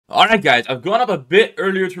Alright guys, I've gone up a bit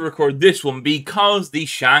earlier to record this one because the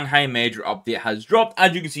Shanghai Major update has dropped,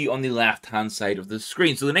 as you can see on the left hand side of the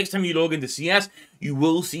screen. So the next time you log into CS, you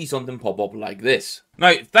will see something pop up like this.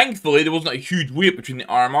 Now, thankfully, there wasn't a huge wait between the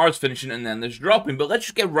RMRs finishing and then this dropping, but let's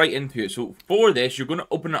just get right into it. So for this, you're going to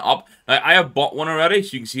open it up. Now, I have bought one already,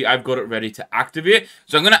 so you can see I've got it ready to activate.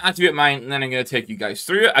 So I'm going to activate mine, and then I'm going to take you guys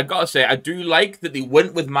through it. I gotta say, I do like that they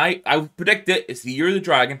went with I predict it's the Year of the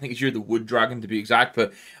Dragon. I think it's Year of the Wood Dragon to be exact,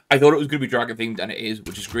 but I thought it was going to be dragon themed, and it is,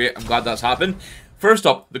 which is great. I'm glad that's happened. First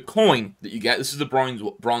up, the coin that you get. This is the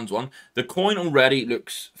bronze one. The coin already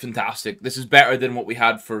looks fantastic. This is better than what we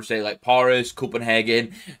had for, say, like Paris,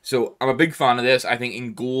 Copenhagen. So I'm a big fan of this. I think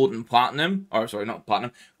in gold and platinum, or sorry, not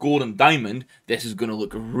platinum, gold and diamond, this is going to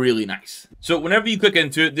look really nice. So whenever you click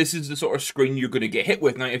into it, this is the sort of screen you're going to get hit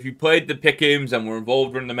with. Now, if you played the Pickems and were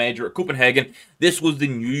involved in the major at Copenhagen, this was the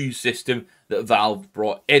new system that Valve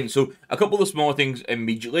brought in. So a couple of small things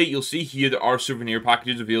immediately. You'll see here there are souvenir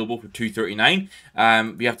packages available for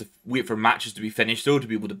 $2.39. We have to wait for matches to be finished though to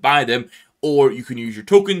be able to buy them, or you can use your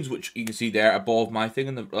tokens, which you can see there above my thing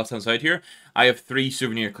on the left hand side here. I have 3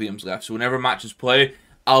 souvenir claims left, so whenever matches play,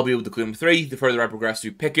 I'll be able to claim 3. The further I progress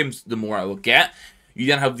through Pickems, the more I will get. You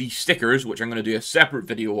then have these stickers, which I'm going to do a separate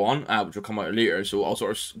video on, which will come out later. So I'll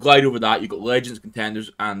sort of glide over that. You've got Legends,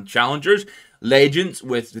 Contenders, and Challengers. Legends,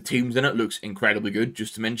 with the teams in it, looks incredibly good,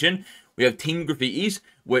 just to mention. We have Team Graffitis,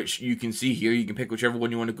 which you can see here. You can pick whichever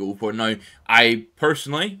one you want to go for. Now, I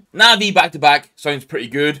personally, Navi back-to-back sounds pretty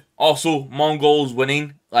good. Also, Mongols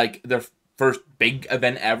winning, like, their first big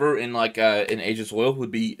event ever in Asia soil would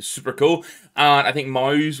be super cool. And I think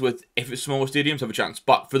Mao's with, if it's smaller stadiums, have a chance.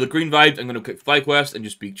 But for the green vibes, I'm going to click FlyQuest and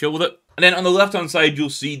just be chill with it. And then on the left hand side, you'll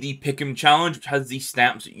see the Pick'em challenge, which has these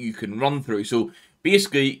steps that you can run through. So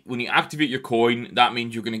basically, when you activate your coin, that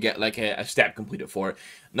means you're going to get like a step completed for it.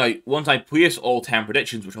 Now, once I place all 10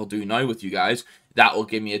 predictions, which I'll do now with you guys, that will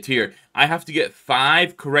give me a tier. I have to get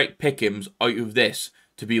 5 correct Pickems out of this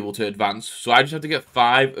to be able to advance. So I just have to get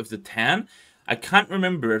 5 of the 10. I can't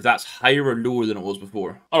remember if that's higher or lower than it was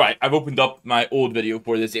before. Alright, I've opened up my old video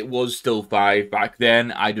for this. It was still 5 back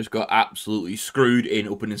then. I just got absolutely screwed in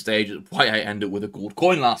opening stage. That's why I ended up with a gold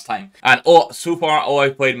coin last time. And so far, all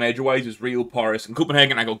I've played major-wise is Rio, Paris, and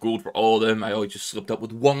Copenhagen. I got gold for all of them. I always just slipped up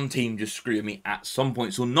with one team just screwing me at some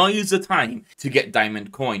point. So now is the time to get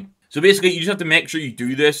diamond coin. So basically, you just have to make sure you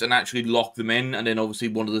do this and actually lock them in. And then obviously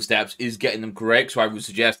one of the steps is getting them correct. So I would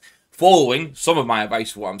suggest following some of my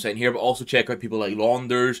advice for what I'm saying here, but also check out people like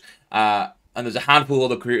Launders, and there's a handful of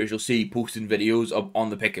other creators you'll see posting videos on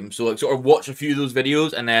the Pick'em. So like sort of watch a few of those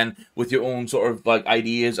videos, and then with your own sort of like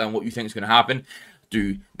ideas and what you think is going to happen,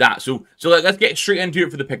 do that. So let's get straight into it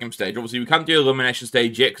for the Pick'em stage. Obviously, we can't do elimination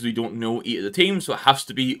stage yet because we don't know 8 of the teams, so it has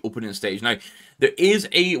to be opening stage. Now, there is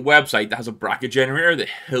a website that has a bracket generator that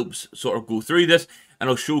helps sort of go through this, and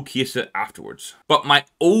I'll showcase it afterwards. But my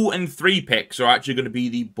 0 and 3 picks are actually going to be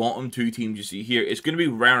the bottom 2 teams you see here. It's going to be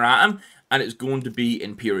Rare Atom, and it's going to be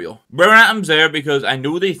Imperial. Rare Atom's there because I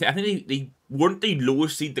know I think they weren't the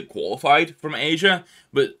lowest seed that qualified from Asia,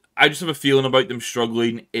 but I just have a feeling about them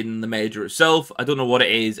struggling in the major itself. I don't know what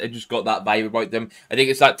it is. I just got that vibe about them. I think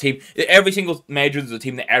it's that team. Every single major, there's a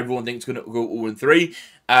team that everyone thinks is going to go 0 and 3.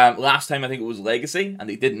 Last time I think it was Legacy, and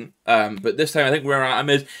they didn't. But this time I think Rare Atom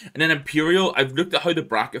is. And then Imperial, I've looked at how the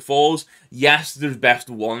bracket falls. Yes, there's best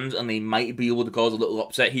ones, and they might be able to cause a little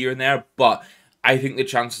upset here and there, but I think the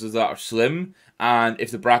chances of that are slim. And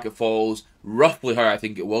if the bracket falls roughly how I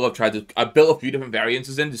think it will, I've built a few different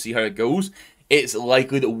variances in to see how it goes. It's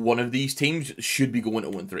likely that one of these teams should be going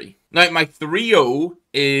 0 and 3. Now, my 3-0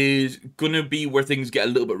 is going to be where things get a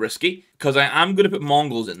little bit risky, because I am going to put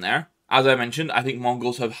Mongols in there. As I mentioned, I think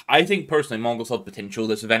personally Mongols have potential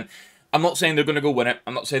this event. I'm not saying they're going to go win it.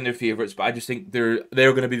 I'm not saying they're favourites, but I just think they're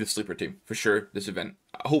going to be the sleeper team for sure this event.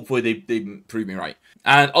 Hopefully they prove me right.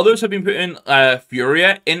 And others have been putting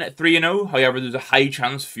Furia in at 3-0. However, there's a high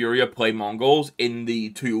chance Furia play Mongols in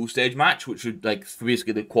the 2-0 stage match, which would like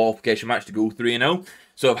basically the qualification match to go 3-0.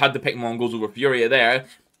 So I've had to pick Mongols over Furia there.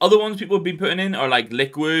 Other ones people have been putting in are like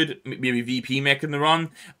Liquid, maybe VP making the run.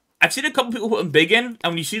 I've seen a couple people putting Big in,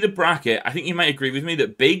 and when you see the bracket, I think you might agree with me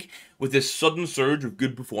that Big, with this sudden surge of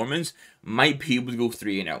good performance, might be able to go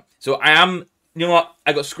 3-0. So you know what,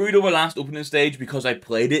 I got screwed over last opening stage because I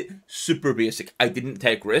played it super basic. I didn't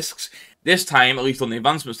take risks. This time, at least on the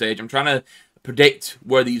advancement stage, I'm trying to predict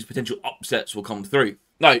where these potential upsets will come through.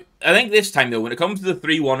 Now, I think this time though, when it comes to the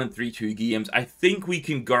 3-1 and 3-2 games, I think we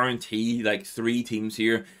can guarantee like 3 teams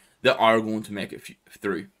here that are going to make it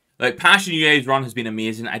through. Like, Passion UA's run has been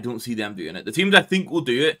amazing. I don't see them doing it. The teams I think will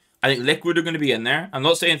do it, I think Liquid are going to be in there. I'm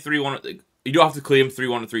not saying 3-1 You don't have to claim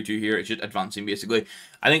 3-1 or 3-2 here. It's just advancing, basically.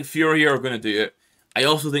 I think Fury are going to do it. I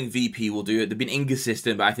also think VP will do it. They've been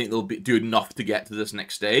inconsistent, but I think they'll do enough to get to this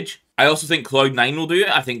next stage. I also think Cloud9 will do it.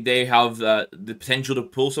 I think they have the potential to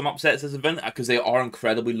pull some upsets this event because they are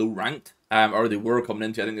incredibly low ranked. Or they were coming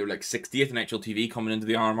into, I think they were like 60th in HLTV coming into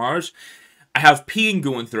the RMRs. I have Pickems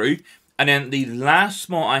going through. And then the last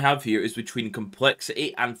spot I have here is between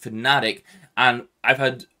Complexity and Fnatic. And I've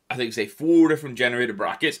had, I think, say 4 different generated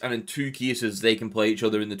brackets. And in 2 cases, they can play each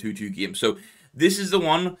other in the 2-2 game. So this is the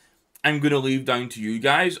one I'm going to leave down to you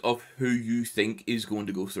guys of who you think is going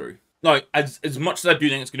to go through. Now, as much as I do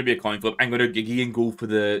think it's going to be a coin flip, I'm going to again go for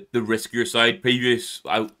the riskier side. Previously,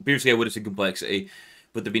 I would have said Complexity,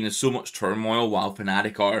 but they've been in so much turmoil while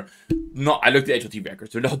Fnatic are not... I looked at HLT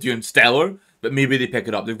records. They're not doing stellar, but maybe they pick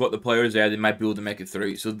it up. They've got the players there. They might be able to make it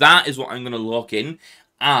through. So that is what I'm going to lock in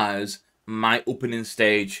as my opening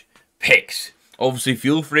stage picks. Obviously,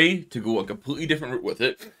 feel free to go a completely different route with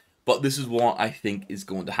it. But this is what I think is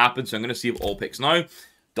going to happen. So I'm going to save all picks now.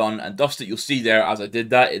 Done and dusted. You'll see there as I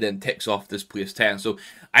did that, it then ticks off this place 10. So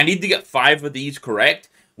I need to get 5 of these correct.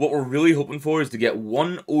 What we're really hoping for is to get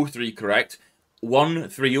 103 correct,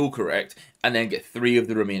 130 correct, and then get 3 of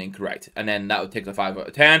the remaining correct. And then that would take the 5 out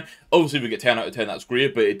of 10. Obviously, if we get 10 out of 10, that's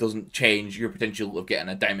great, but it doesn't change your potential of getting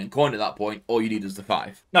a diamond coin at that point. All you need is the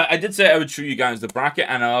 5. Now, I did say I would show you guys the bracket,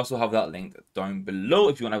 and I also have that linked down below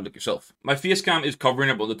if you want to have a look yourself. My face cam is covering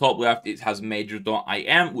it, but on the top left, it has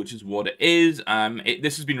major.im, which is what it is.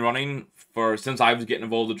 This has been running since I was getting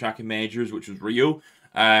involved in tracking majors, which was Rio.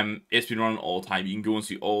 It's been running all the time. You can go and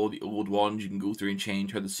see all the old ones. You can go through and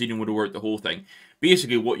change how the seeding would have worked, the whole thing.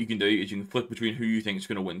 Basically, what you can do is you can flick between who you think is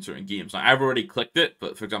going to win certain games. Now, I've already clicked it,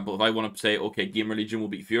 but for example, if I want to say, okay, Gamer Legion will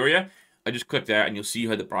beat Furia, I just click there and you'll see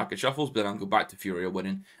how the bracket shuffles, but then I'll go back to Furia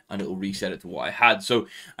winning and it'll reset it to what I had. So,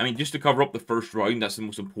 I mean, just to cover up the first round, that's the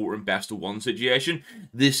most important best of 1 situation.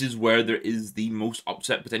 This is where there is the most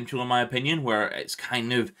upset potential, in my opinion, where it's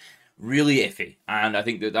kind of really iffy, and I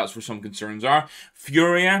think that's where some concerns are.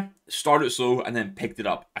 Furia started slow and then picked it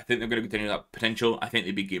up. I think they're going to continue that potential. I think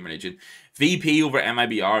they beat Gamer Legion. VP over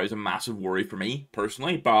MIBR is a massive worry for me,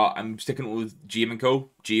 personally, but I'm sticking with GM & Co.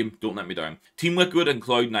 GM, don't let me down. Team Liquid and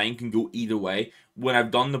Cloud9 can go either way. When I've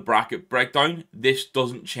done the bracket breakdown, this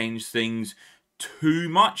doesn't change things too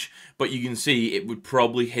much, but you can see it would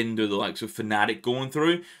probably hinder the likes of Fnatic going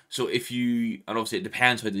through. So if you, and obviously it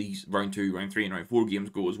depends how these round 2, round 3, and round 4 games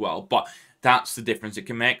go as well, but that's the difference it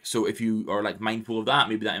can make. So if you are like mindful of that,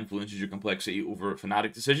 maybe that influences your Complexity over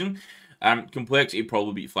Fnatic decision. Complexity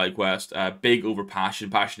probably beat FlyQuest. Big over Passion.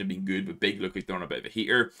 Passion have been good, but Big look like they're on a bit of a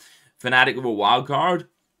heater. Fnatic over Wildcard.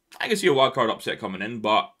 I can see a Wildcard upset coming in,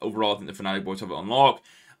 but overall I think the Fnatic boys have it unlocked.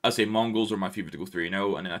 I'd say Mongols are my favourite to go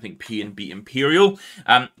 3-0, and then I think PN beat Imperial.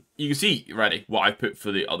 You can see already what I put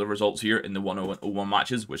for the other results here in the 1-0 and 0-1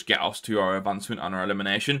 matches, which get us to our advancement and our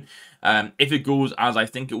elimination. If it goes as I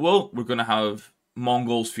think it will, we're going to have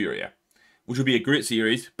Mongols Furia, which will be a great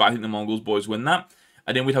series, but I think the Mongols boys win that.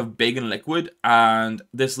 And then we'd have Big and Liquid, and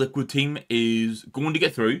this Liquid team is going to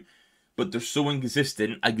get through, but they're so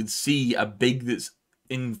inconsistent, I could see a Big that's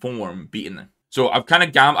in form beating them. So I've kind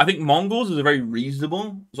of I think Mongols is a very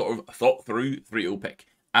reasonable, sort of thought through 3-0 pick.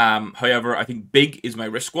 However, I think Big is my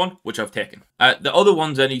risk one, which I've taken. The other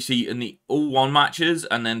ones then you see in the 0-1 matches,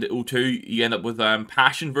 and then the 0-2, you end up with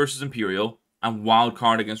Passion versus Imperial and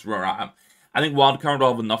Wildcard against Rare Atom. I think Wildcard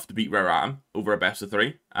will have enough to beat Rare Atom over a best of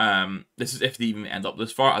 3. This is if they even end up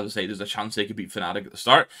this far. As I say, there's a chance they could beat Fnatic at the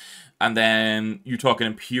start. And then you're talking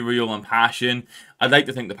Imperial and Passion. I'd like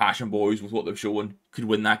to think the Passion boys, with what they've shown, could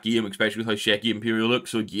win that game, especially with how shaky Imperial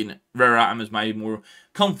looks. So again, Rare Atom is my more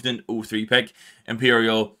confident 0-3 pick.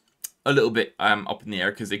 Imperial, a little bit up in the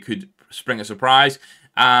air because they could spring a surprise.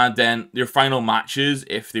 And then your final matches,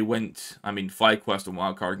 if they went, I mean, FlyQuest and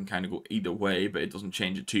Wildcard can kind of go either way, but it doesn't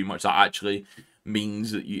change it too much. That actually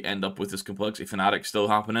means that you end up with this Complexity Fnatic still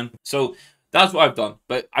happening. So that's what I've done.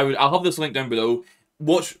 But I'll have this link down below.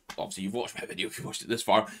 Watch, obviously you've watched my video if you watched it this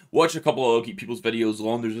far. Watch a couple of people's videos.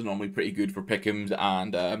 Launders are normally pretty good for Pickems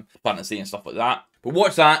and Fantasy and stuff like that. But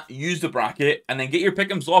watch that, use the bracket, and then get your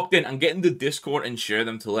Pickems locked in and get in the Discord and share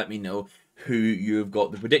them to let me know who you've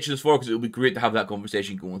got the predictions for, because it'll be great to have that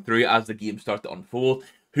conversation going through as the game starts to unfold.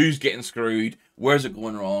 Who's getting screwed, where's it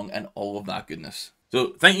going wrong, and all of that goodness.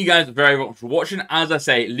 So thank you guys very much for watching. As I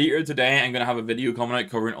say, later today I'm going to have a video coming out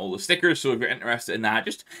covering all the stickers, so if you're interested in that,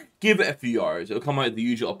 just give it a few hours. It'll come out at the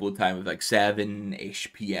usual upload time of like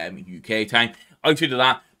 7-ish PM UK time. Outside of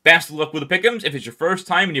that, best of luck with the Pickems. If it's your first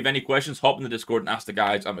time and you have any questions, hop in the Discord and ask the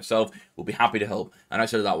guys and myself. We'll be happy to help. And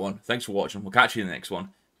outside of that one, thanks for watching. We'll catch you in the next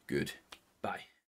one. Goodbye.